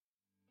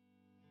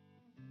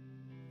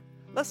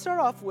Let's start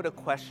off with a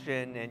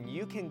question, and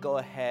you can go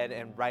ahead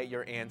and write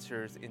your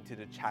answers into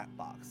the chat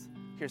box.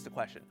 Here's the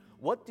question.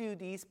 What do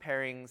these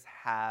pairings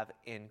have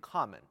in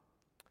common?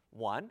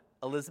 1.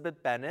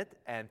 Elizabeth Bennet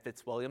and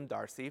Fitzwilliam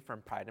Darcy from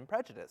Pride and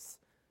Prejudice.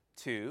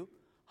 2.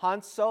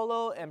 Han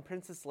Solo and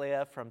Princess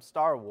Leia from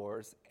Star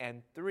Wars.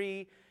 And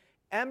 3.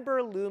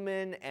 Amber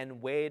Lumen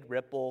and Wade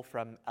Ripple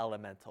from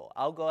Elemental.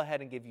 I'll go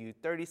ahead and give you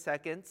 30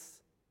 seconds.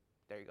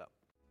 There you go.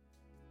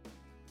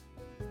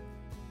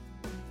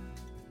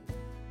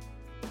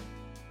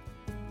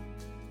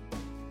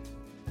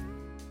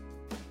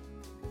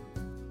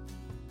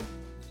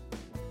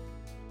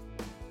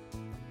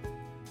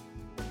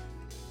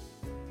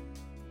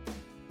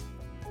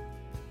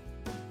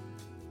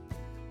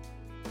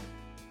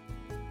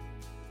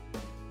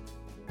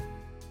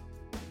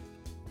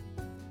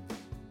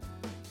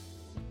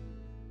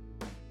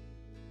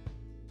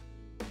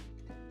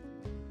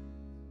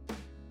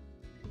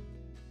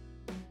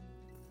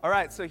 All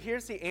right, so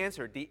here's the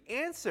answer. The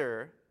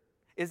answer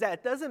is that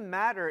it doesn't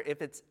matter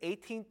if it's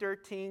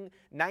 1813,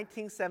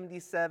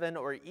 1977,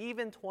 or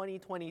even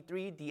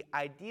 2023, the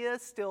idea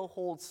still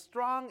holds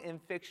strong in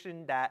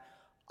fiction that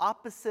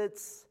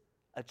opposites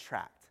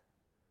attract.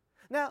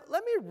 Now,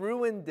 let me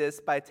ruin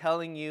this by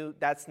telling you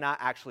that's not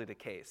actually the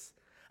case.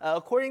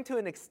 According to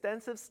an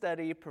extensive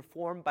study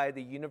performed by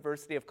the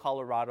University of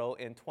Colorado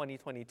in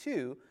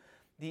 2022,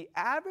 the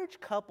average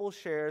couple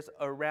shares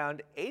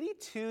around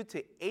 82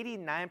 to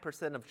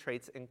 89% of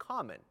traits in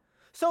common.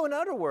 So in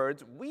other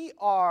words, we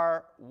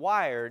are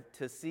wired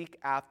to seek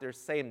after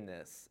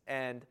sameness.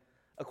 And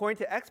according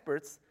to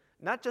experts,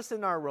 not just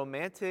in our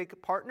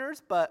romantic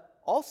partners, but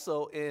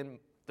also in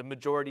the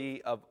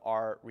majority of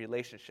our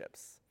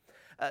relationships.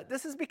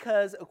 This is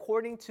because,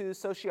 according to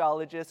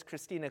sociologist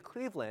Christina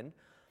Cleveland,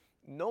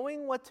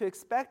 knowing what to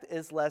expect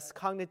is less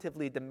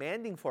cognitively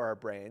demanding for our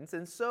brains,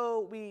 and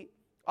so we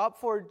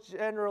opt for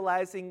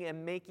generalizing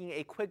and making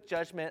a quick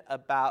judgment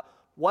about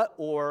what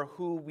or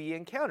who we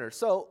encounter.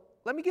 So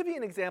let me give you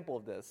an example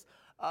of this.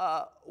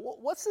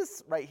 What's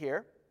this right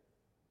here?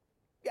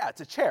 Yeah, it's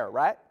a chair,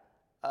 right?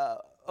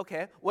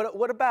 Okay,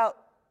 what about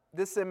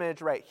this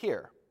image right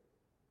here?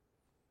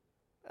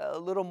 A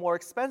little more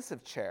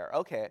expensive chair.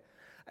 Okay,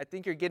 I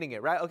think you're getting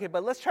it, right? Okay,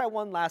 but let's try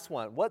one last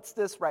one. What's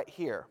this right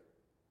here?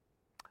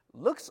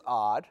 Looks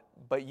odd,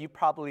 but you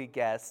probably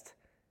guessed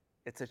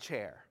it's a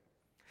chair.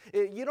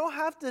 You don't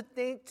have to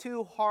think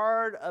too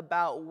hard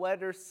about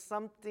whether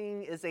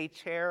something is a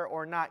chair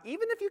or not.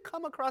 Even if you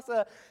come across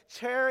a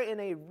chair in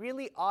a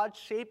really odd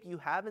shape you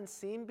haven't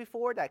seen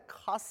before that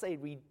costs a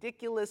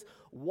ridiculous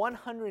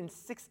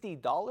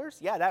 $160,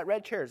 yeah, that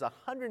red chair is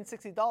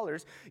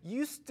 $160,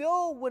 you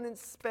still wouldn't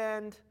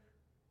spend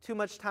too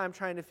much time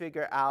trying to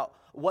figure out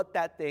what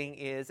that thing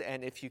is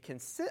and if you can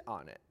sit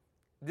on it.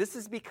 This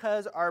is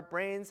because our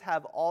brains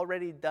have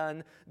already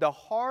done the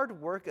hard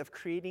work of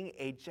creating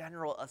a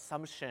general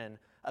assumption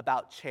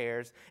about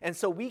chairs, and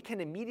so we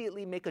can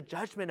immediately make a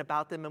judgment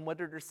about them and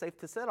whether they're safe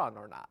to sit on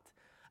or not.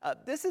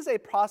 This is a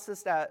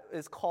process that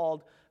is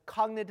called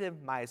cognitive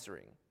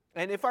misering.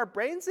 And if our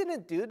brains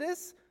didn't do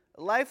this,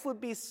 life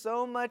would be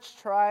so much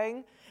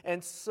trying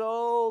and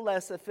so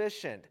less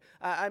efficient.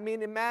 I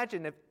mean,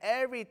 imagine if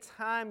every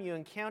time you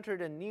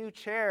encountered a new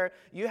chair,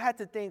 you had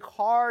to think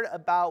hard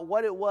about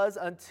what it was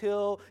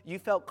until you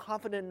felt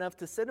confident enough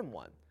to sit in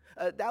one.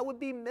 That would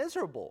be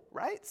miserable,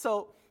 right?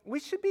 So we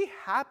should be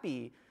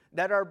happy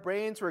that our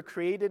brains were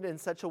created in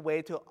such a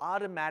way to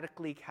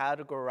automatically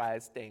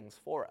categorize things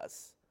for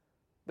us.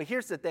 But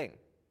here's the thing.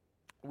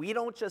 We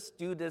don't just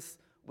do this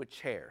with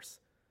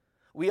chairs.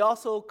 We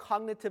also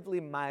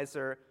cognitively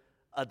miser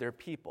other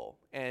people,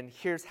 and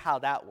here's how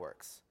that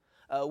works.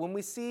 When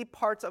we see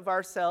parts of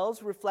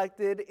ourselves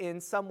reflected in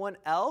someone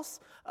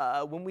else,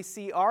 when we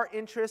see our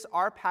interests,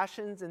 our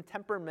passions, and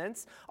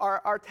temperaments,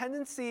 our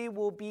tendency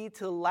will be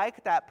to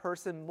like that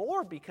person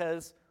more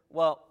because,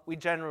 well, we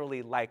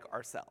generally like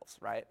ourselves,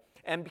 right?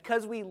 And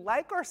because we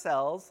like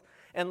ourselves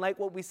and like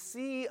what we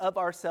see of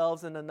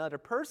ourselves in another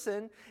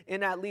person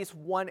in at least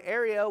one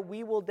area,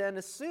 we will then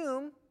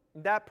assume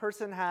that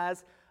person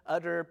has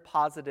other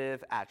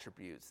positive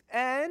attributes.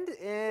 And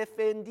if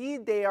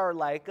indeed they are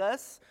like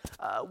us,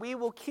 we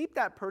will keep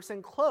that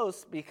person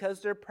close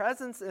because their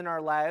presence in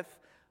our life,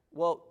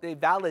 well, they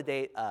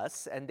validate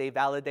us and they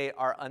validate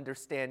our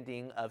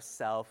understanding of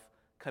self,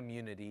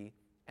 community,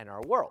 and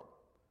our world.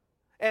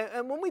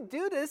 And when we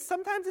do this,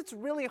 sometimes it's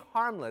really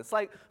harmless.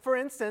 Like, for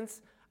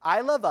instance,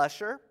 I love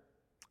Usher,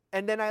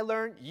 and then I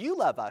learn you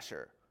love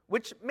Usher,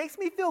 which makes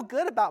me feel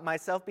good about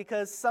myself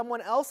because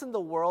someone else in the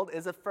world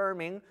is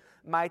affirming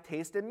my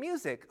taste in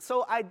music.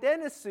 So I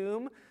then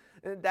assume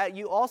that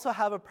you also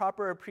have a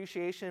proper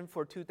appreciation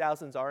for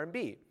 2000s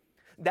R&B,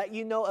 that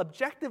you know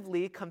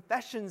objectively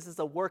Confessions is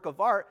a work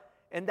of art,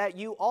 and that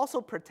you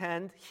also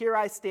pretend Here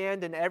I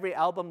Stand and every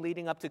album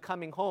leading up to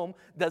Coming Home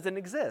doesn't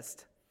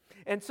exist.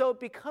 And so it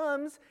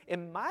becomes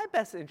in my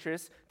best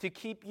interest to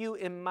keep you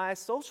in my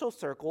social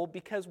circle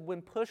because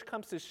when push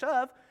comes to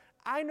shove,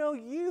 I know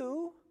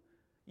you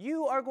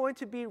you are going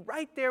to be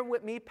right there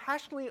with me,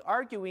 passionately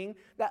arguing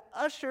that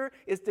Usher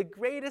is the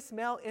greatest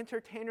male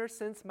entertainer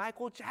since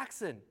Michael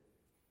Jackson.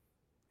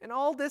 And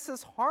all this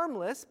is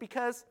harmless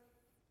because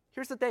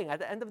here's the thing. At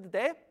the end of the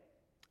day,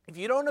 if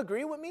you don't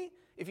agree with me,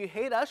 if you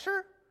hate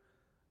Usher,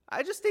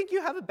 I just think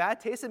you have a bad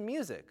taste in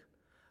music.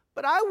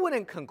 But I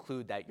wouldn't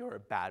conclude that you're a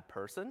bad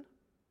person.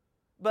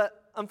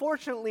 But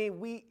unfortunately,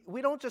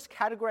 we don't just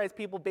categorize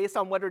people based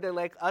on whether they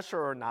like Usher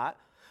or not.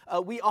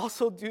 We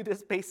also do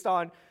this based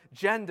on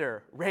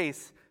gender,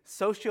 race,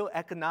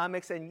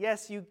 socioeconomics, and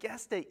yes, you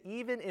guessed it,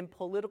 even in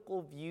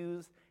political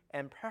views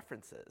and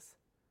preferences.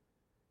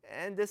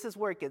 And this is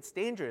where it gets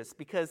dangerous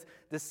because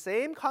the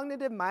same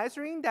cognitive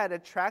misering that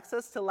attracts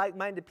us to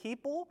like-minded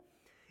people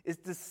is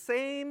the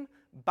same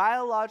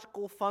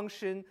biological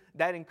function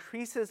that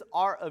increases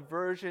our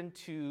aversion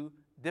to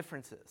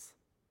differences.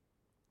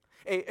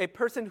 A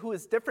person who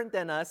is different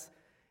than us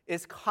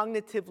is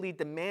cognitively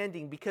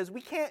demanding because we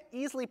can't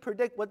easily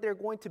predict what they're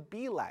going to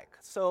be like.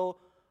 So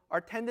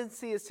our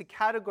tendency is to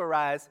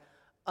categorize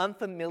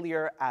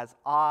unfamiliar as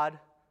odd,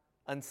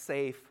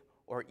 unsafe,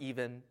 or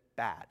even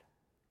bad.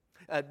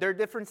 Their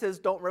differences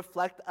don't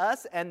reflect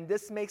us, and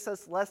this makes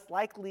us less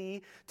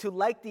likely to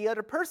like the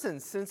other person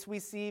since we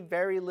see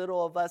very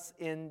little of us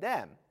in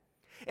them.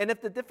 And if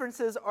the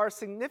differences are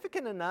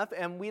significant enough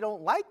and we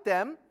don't like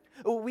them,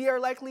 we are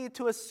likely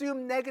to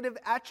assume negative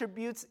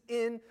attributes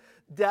in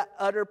that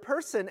other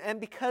person. And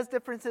because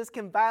differences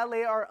can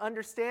violate our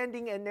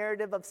understanding and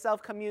narrative of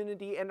self,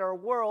 community, and our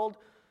world,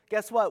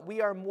 guess what?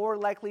 We are more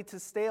likely to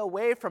stay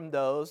away from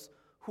those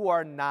who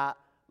are not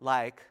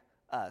like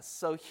us.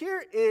 So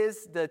here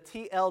is the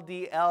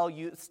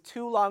TLDL. It's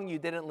too long, you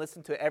didn't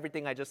listen to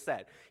everything I just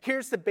said.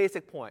 Here's the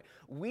basic point.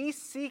 We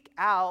seek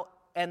out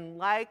and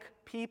like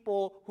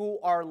people who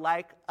are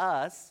like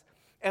us,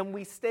 and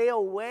we stay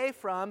away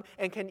from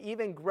and can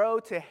even grow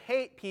to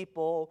hate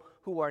people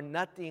who are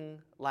nothing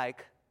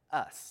like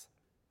us.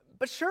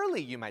 But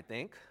surely, you might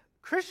think,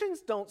 Christians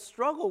don't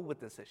struggle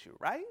with this issue,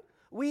 right?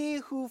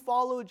 We who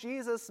follow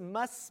Jesus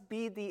must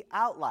be the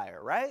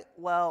outlier, right?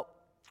 Well,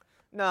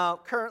 no,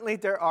 currently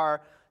there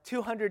are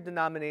 200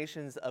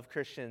 denominations of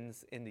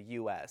Christians in the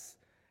U.S.,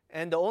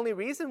 and the only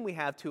reason we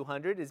have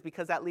 200 is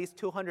because at least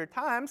 200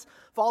 times,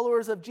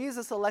 followers of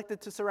Jesus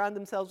elected to surround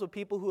themselves with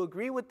people who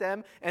agree with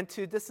them and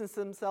to distance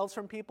themselves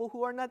from people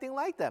who are nothing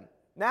like them.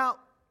 Now,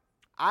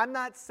 I'm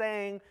not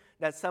saying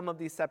that some of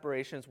these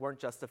separations weren't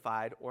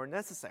justified or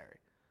necessary,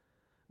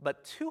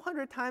 but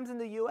 200 times in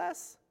the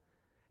U.S.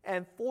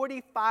 and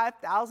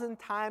 45,000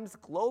 times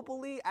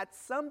globally, at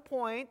some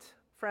point,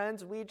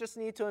 friends, we just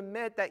need to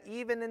admit that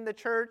even in the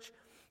church,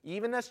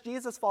 even as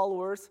Jesus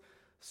followers,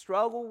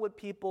 struggle with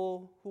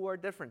people who are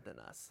different than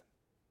us.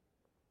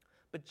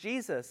 But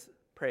Jesus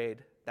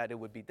prayed that it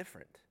would be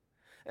different.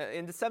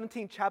 In the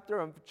 17th chapter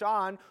of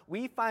John,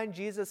 we find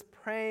Jesus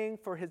praying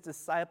for his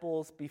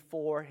disciples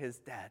before his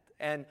death.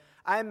 And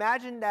I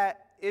imagine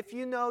that if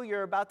you know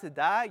you're about to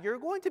die, you're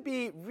going to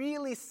be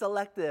really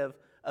selective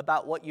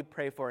about what you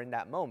pray for in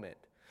that moment.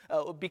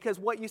 Because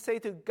what you say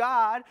to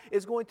God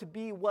is going to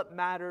be what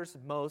matters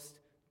most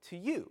to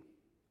you.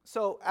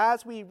 So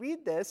as we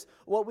read this,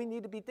 what we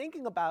need to be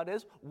thinking about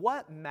is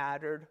what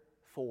mattered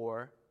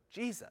for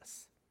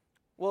Jesus.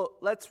 Well,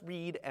 let's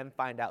read and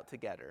find out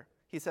together.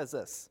 He says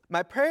this,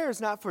 "My prayer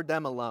is not for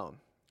them alone.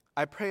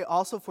 I pray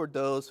also for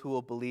those who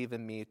will believe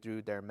in me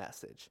through their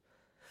message,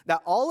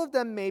 that all of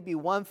them may be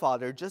one,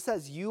 Father, just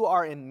as you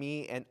are in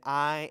me and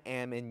I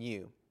am in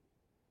you.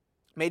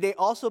 May they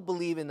also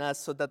believe in us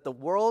so that the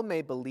world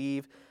may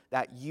believe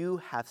that you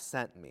have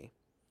sent me.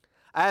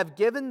 I have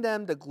given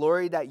them the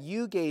glory that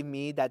you gave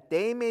me, that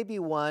they may be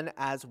one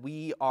as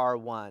we are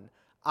one,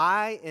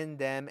 I in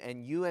them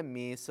and you in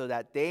me, so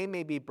that they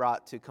may be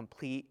brought to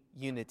complete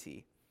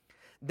unity.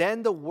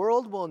 Then the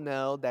world will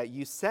know that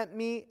you sent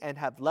me and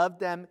have loved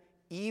them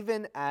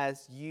even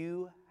as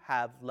you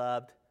have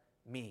loved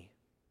me."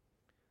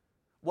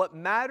 What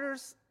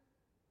matters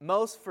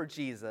most for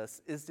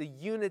Jesus is the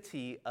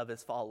unity of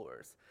his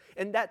followers,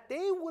 and that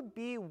they would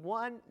be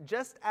one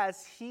just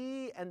as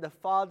he and the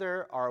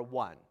Father are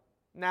one.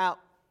 Now,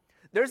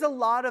 there's a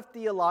lot of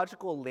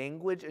theological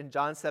language in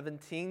John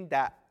 17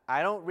 that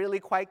I don't really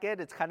quite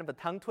get. It's kind of a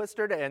tongue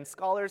twister, and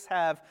scholars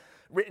have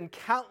written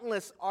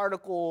countless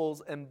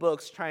articles and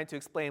books trying to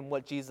explain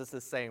what Jesus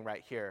is saying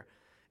right here.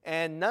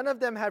 And none of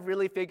them have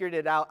really figured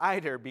it out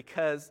either,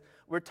 because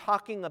we're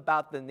talking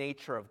about the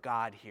nature of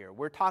God here.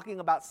 We're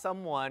talking about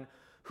someone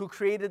who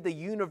created the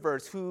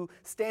universe, who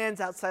stands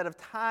outside of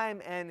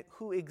time, and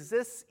who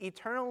exists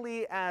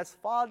eternally as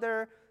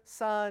Father,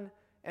 Son,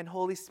 and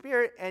Holy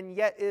Spirit, and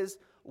yet is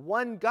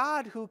one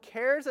God who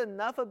cares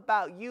enough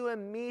about you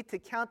and me to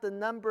count the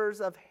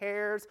numbers of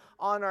hairs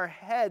on our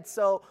head.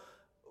 So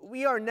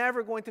we are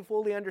never going to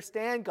fully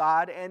understand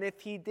God, and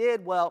if he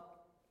did, well,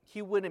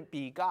 he wouldn't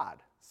be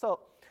God. So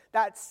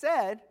that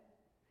said,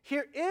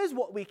 here is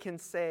what we can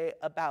say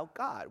about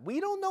God. We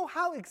don't know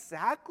how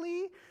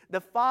exactly the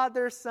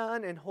Father,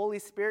 Son, and Holy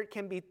Spirit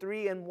can be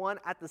three in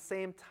one at the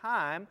same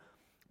time,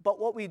 but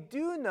what we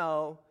do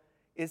know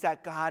is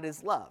that God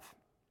is love.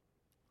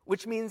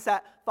 which means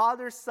that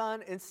Father,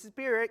 Son, and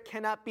Spirit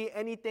cannot be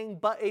anything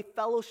but a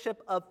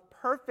fellowship of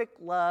perfect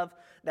love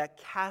that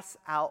casts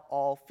out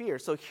all fear.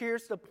 So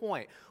here's the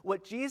point.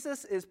 What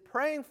Jesus is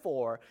praying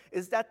for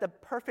is that the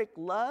perfect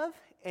love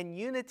and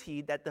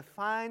unity that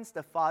defines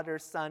the Father,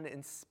 Son,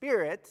 and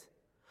Spirit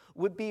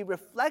would be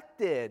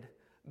reflected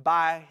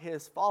by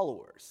his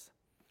followers.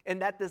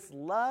 And that this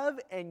love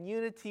and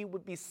unity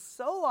would be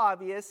so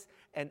obvious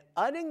and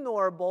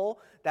unignorable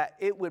that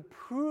it would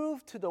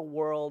prove to the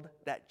world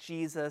that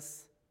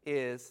Jesus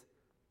is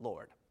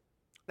Lord.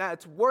 Now,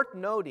 it's worth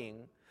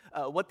noting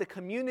what the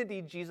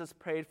community Jesus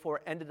prayed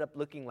for ended up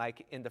looking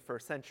like in the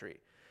first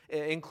century.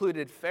 It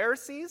included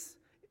Pharisees,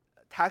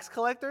 tax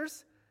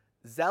collectors,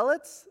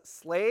 zealots,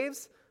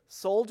 slaves,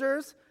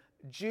 soldiers,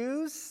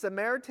 Jews,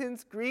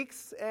 Samaritans,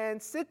 Greeks,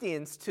 and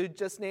Scythians, to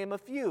just name a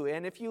few.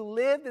 And if you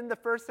lived in the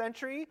first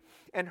century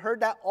and heard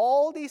that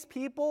all these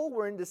people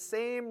were in the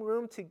same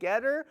room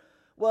together,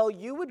 well,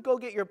 you would go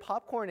get your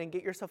popcorn and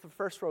get yourself a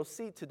first row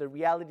seat to the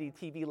reality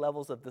TV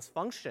levels of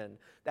dysfunction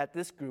that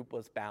this group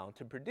was bound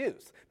to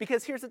produce.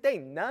 Because here's the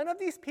thing, none of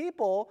these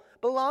people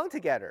belong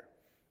together.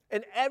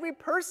 And every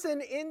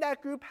person in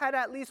that group had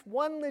at least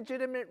one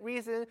legitimate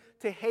reason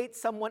to hate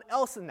someone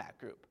else in that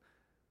group.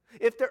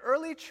 If the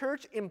early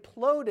church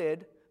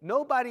imploded,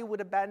 nobody would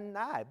have batted an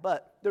eye.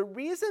 But the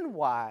reason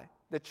why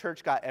the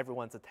church got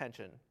everyone's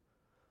attention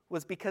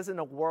was because in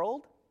a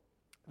world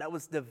that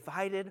was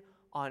divided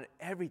on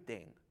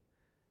everything,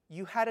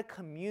 you had a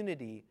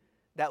community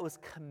that was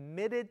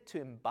committed to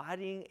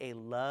embodying a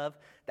love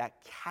that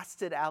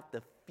casted out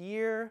the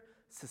fear,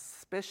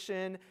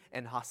 suspicion,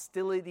 and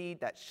hostility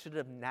that should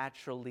have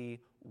naturally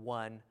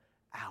won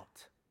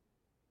out.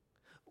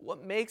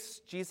 What makes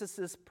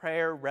Jesus'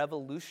 prayer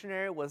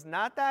revolutionary was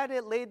not that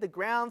it laid the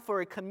ground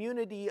for a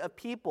community of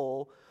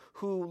people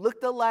who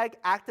looked alike,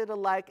 acted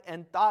alike,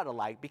 and thought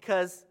alike,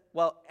 because,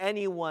 well,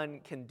 anyone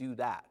can do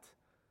that.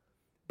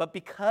 But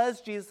because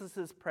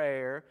Jesus'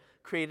 prayer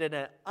created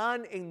an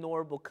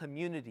unignorable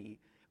community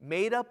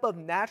made up of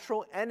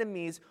natural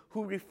enemies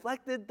who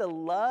reflected the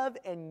love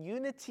and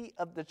unity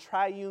of the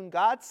triune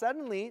God,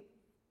 suddenly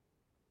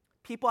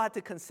people had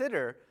to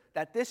consider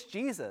that this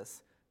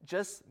Jesus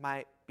just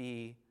might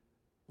be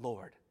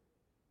Lord.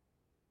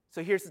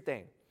 So here's the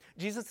thing.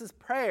 Jesus'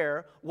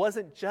 prayer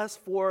wasn't just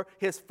for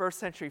his first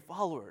century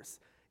followers.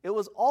 It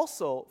was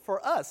also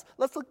for us.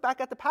 Let's look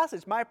back at the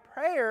passage. My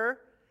prayer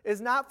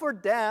is not for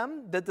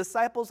them, the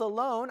disciples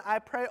alone. I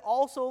pray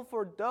also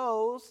for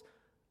those,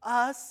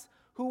 us,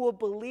 who will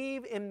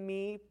believe in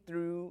me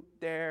through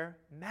their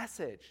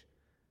message.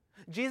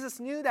 Jesus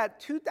knew that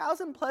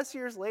 2,000 plus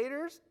years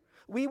later,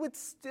 we would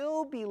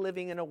still be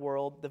living in a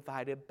world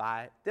divided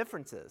by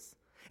differences.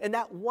 And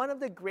that one of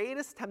the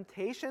greatest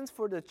temptations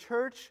for the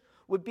church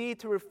would be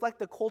to reflect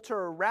the culture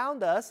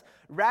around us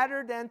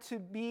rather than to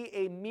be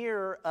a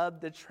mirror of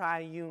the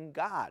triune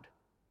God.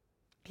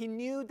 He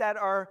knew that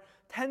our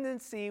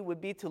tendency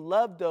would be to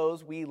love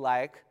those we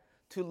like,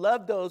 to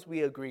love those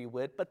we agree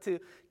with, but to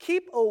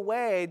keep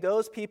away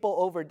those people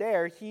over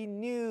there. He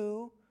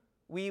knew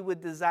we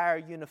would desire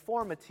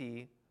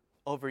uniformity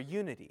over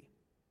unity.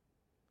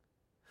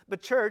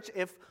 But church,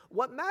 if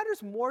what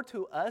matters more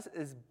to us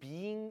is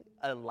being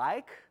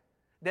alike,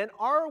 then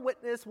our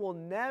witness will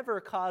never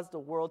cause the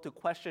world to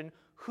question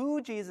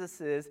who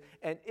Jesus is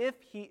and if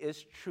he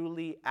is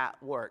truly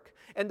at work.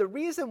 And the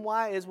reason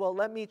why is, well,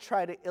 let me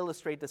try to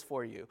illustrate this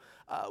for you.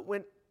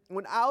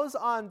 When I was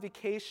on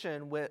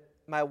vacation with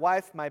my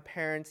wife, my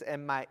parents,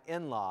 and my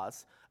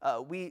in-laws,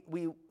 we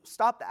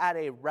stopped at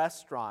a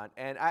restaurant,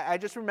 and I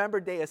just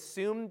remember they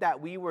assumed that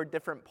we were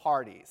different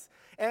parties.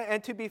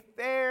 And to be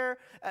fair,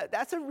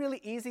 that's a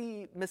really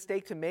easy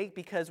mistake to make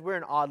because we're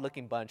an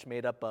odd-looking bunch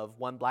made up of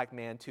one black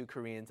man, 2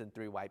 Koreans, and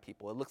 3 white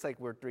people. It looks like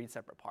we're 3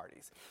 separate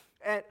parties.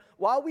 And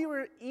while we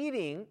were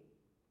eating,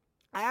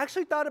 I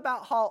actually thought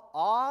about how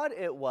odd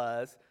it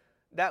was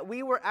that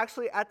we were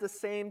actually at the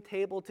same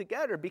table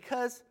together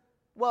because,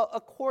 well,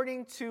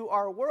 according to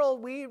our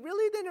world, we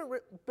really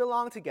didn't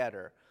belong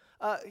together.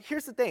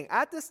 Here's the thing.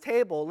 At this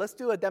table, let's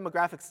do a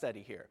demographic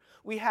study here.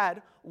 We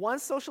had 1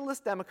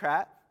 socialist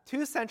Democrat, 2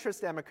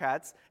 centrist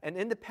Democrats, an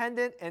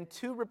independent, and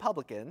 2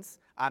 Republicans.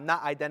 I'm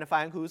not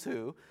identifying who's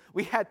who.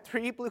 We had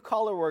 3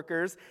 blue-collar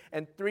workers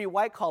and 3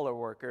 white-collar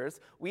workers.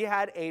 We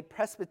had a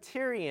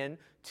Presbyterian,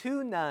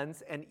 2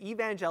 nuns, an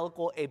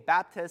evangelical, a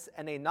Baptist,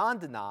 and a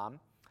non-denom.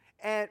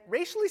 And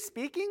racially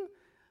speaking,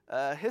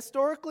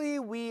 historically,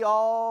 we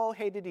all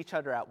hated each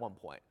other at one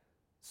point.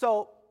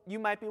 So you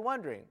might be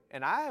wondering,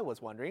 and I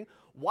was wondering,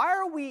 why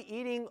are we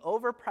eating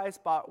overpriced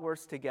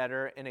bratwurst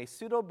together in a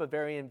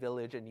pseudo-Bavarian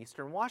village in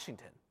eastern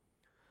Washington?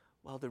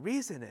 Well, the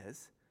reason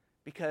is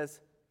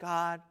because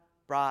God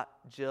brought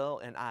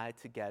Jill and I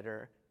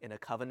together in a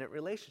covenant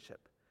relationship,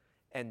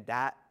 and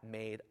that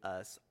made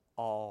us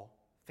all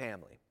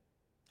family.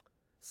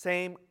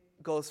 Same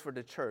goes for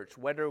the church.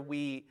 Whether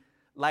we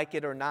like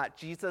it or not,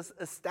 Jesus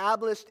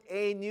established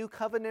a new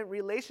covenant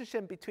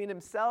relationship between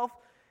himself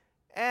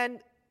and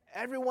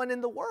everyone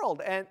in the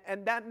world, and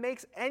that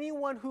makes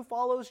anyone who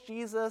follows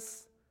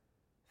Jesus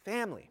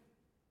family.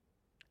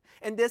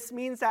 And this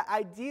means that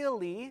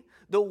ideally,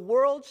 the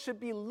world should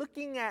be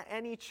looking at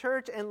any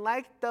church, and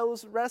like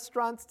those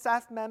restaurant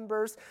staff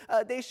members,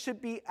 they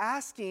should be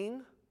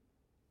asking,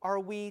 are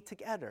we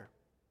together?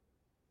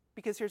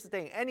 Because here's the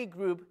thing, any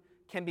group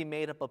can be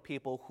made up of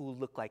people who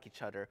look like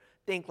each other,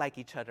 think like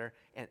each other,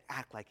 and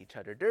act like each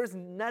other. There's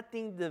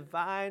nothing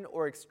divine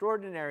or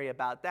extraordinary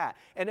about that.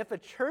 And if a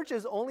church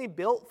is only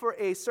built for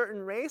a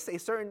certain race, a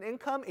certain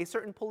income, a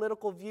certain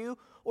political view,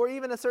 or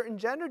even a certain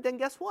gender, then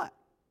guess what?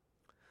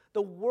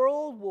 The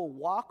world will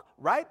walk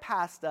right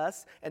past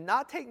us and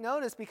not take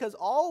notice, because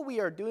all we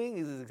are doing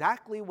is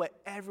exactly what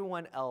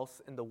everyone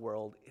else in the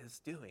world is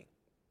doing.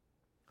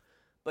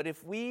 But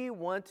if we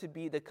want to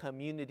be the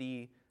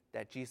community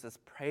that Jesus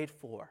prayed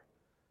for,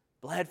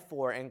 bled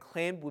for, and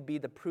claimed would be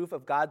the proof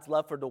of God's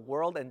love for the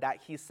world and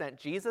that he sent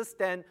Jesus,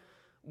 then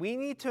we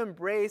need to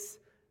embrace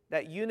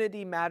that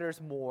unity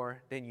matters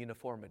more than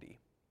uniformity.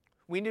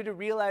 We need to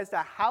realize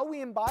that how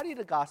we embody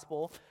the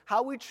gospel,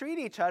 how we treat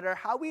each other,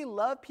 how we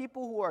love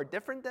people who are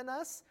different than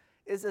us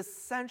is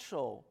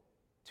essential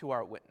to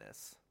our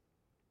witness.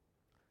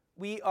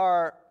 We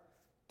are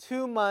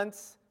 2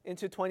 months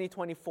into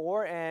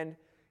 2024, and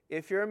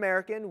if you're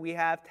American, we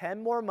have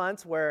 10 more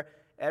months where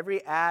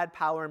every ad,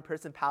 power, and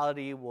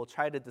principality will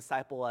try to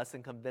disciple us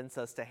and convince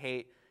us to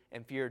hate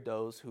and fear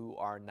those who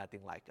are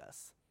nothing like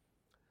us.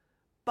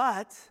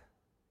 But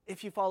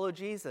if you follow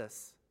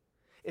Jesus,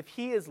 if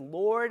he is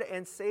Lord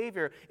and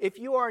Savior, if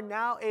you are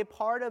now a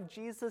part of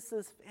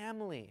Jesus'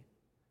 family,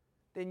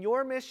 then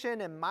your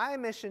mission and my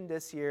mission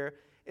this year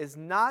is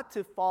not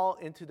to fall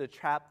into the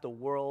trap the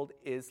world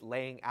is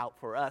laying out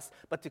for us,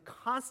 but to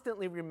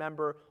constantly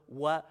remember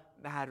what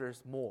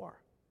matters more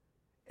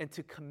and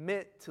to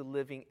commit to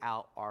living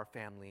out our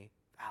family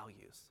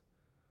values.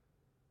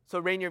 So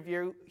Rainier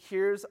View,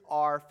 here's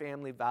our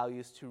family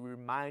values to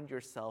remind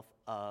yourself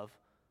of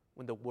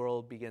when the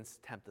world begins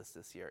to tempt us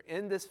this year.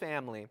 In this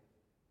family,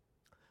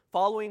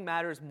 following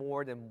matters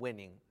more than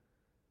winning.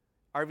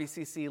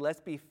 RVCC,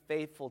 let's be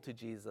faithful to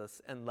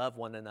Jesus and love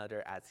one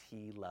another as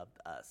he loved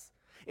us.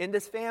 In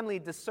this family,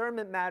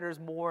 discernment matters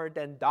more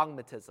than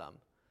dogmatism.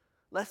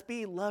 Let's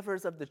be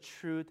lovers of the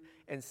truth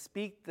and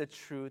speak the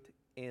truth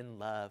in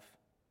love.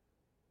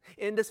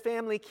 In this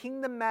family,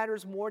 kingdom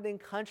matters more than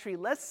country.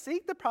 Let's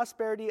seek the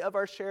prosperity of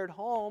our shared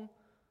home,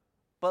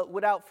 but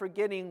without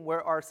forgetting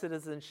where our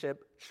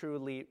citizenship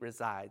truly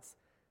resides.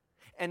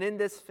 And in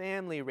this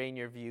family,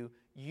 Rainier View,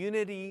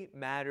 unity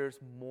matters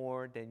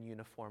more than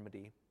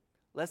uniformity.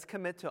 Let's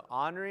commit to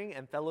honoring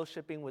and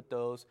fellowshipping with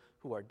those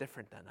who are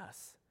different than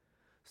us,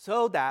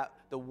 so that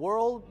the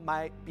world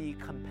might be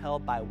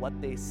compelled by what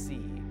they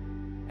see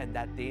and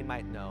that they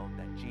might know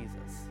that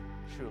Jesus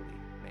truly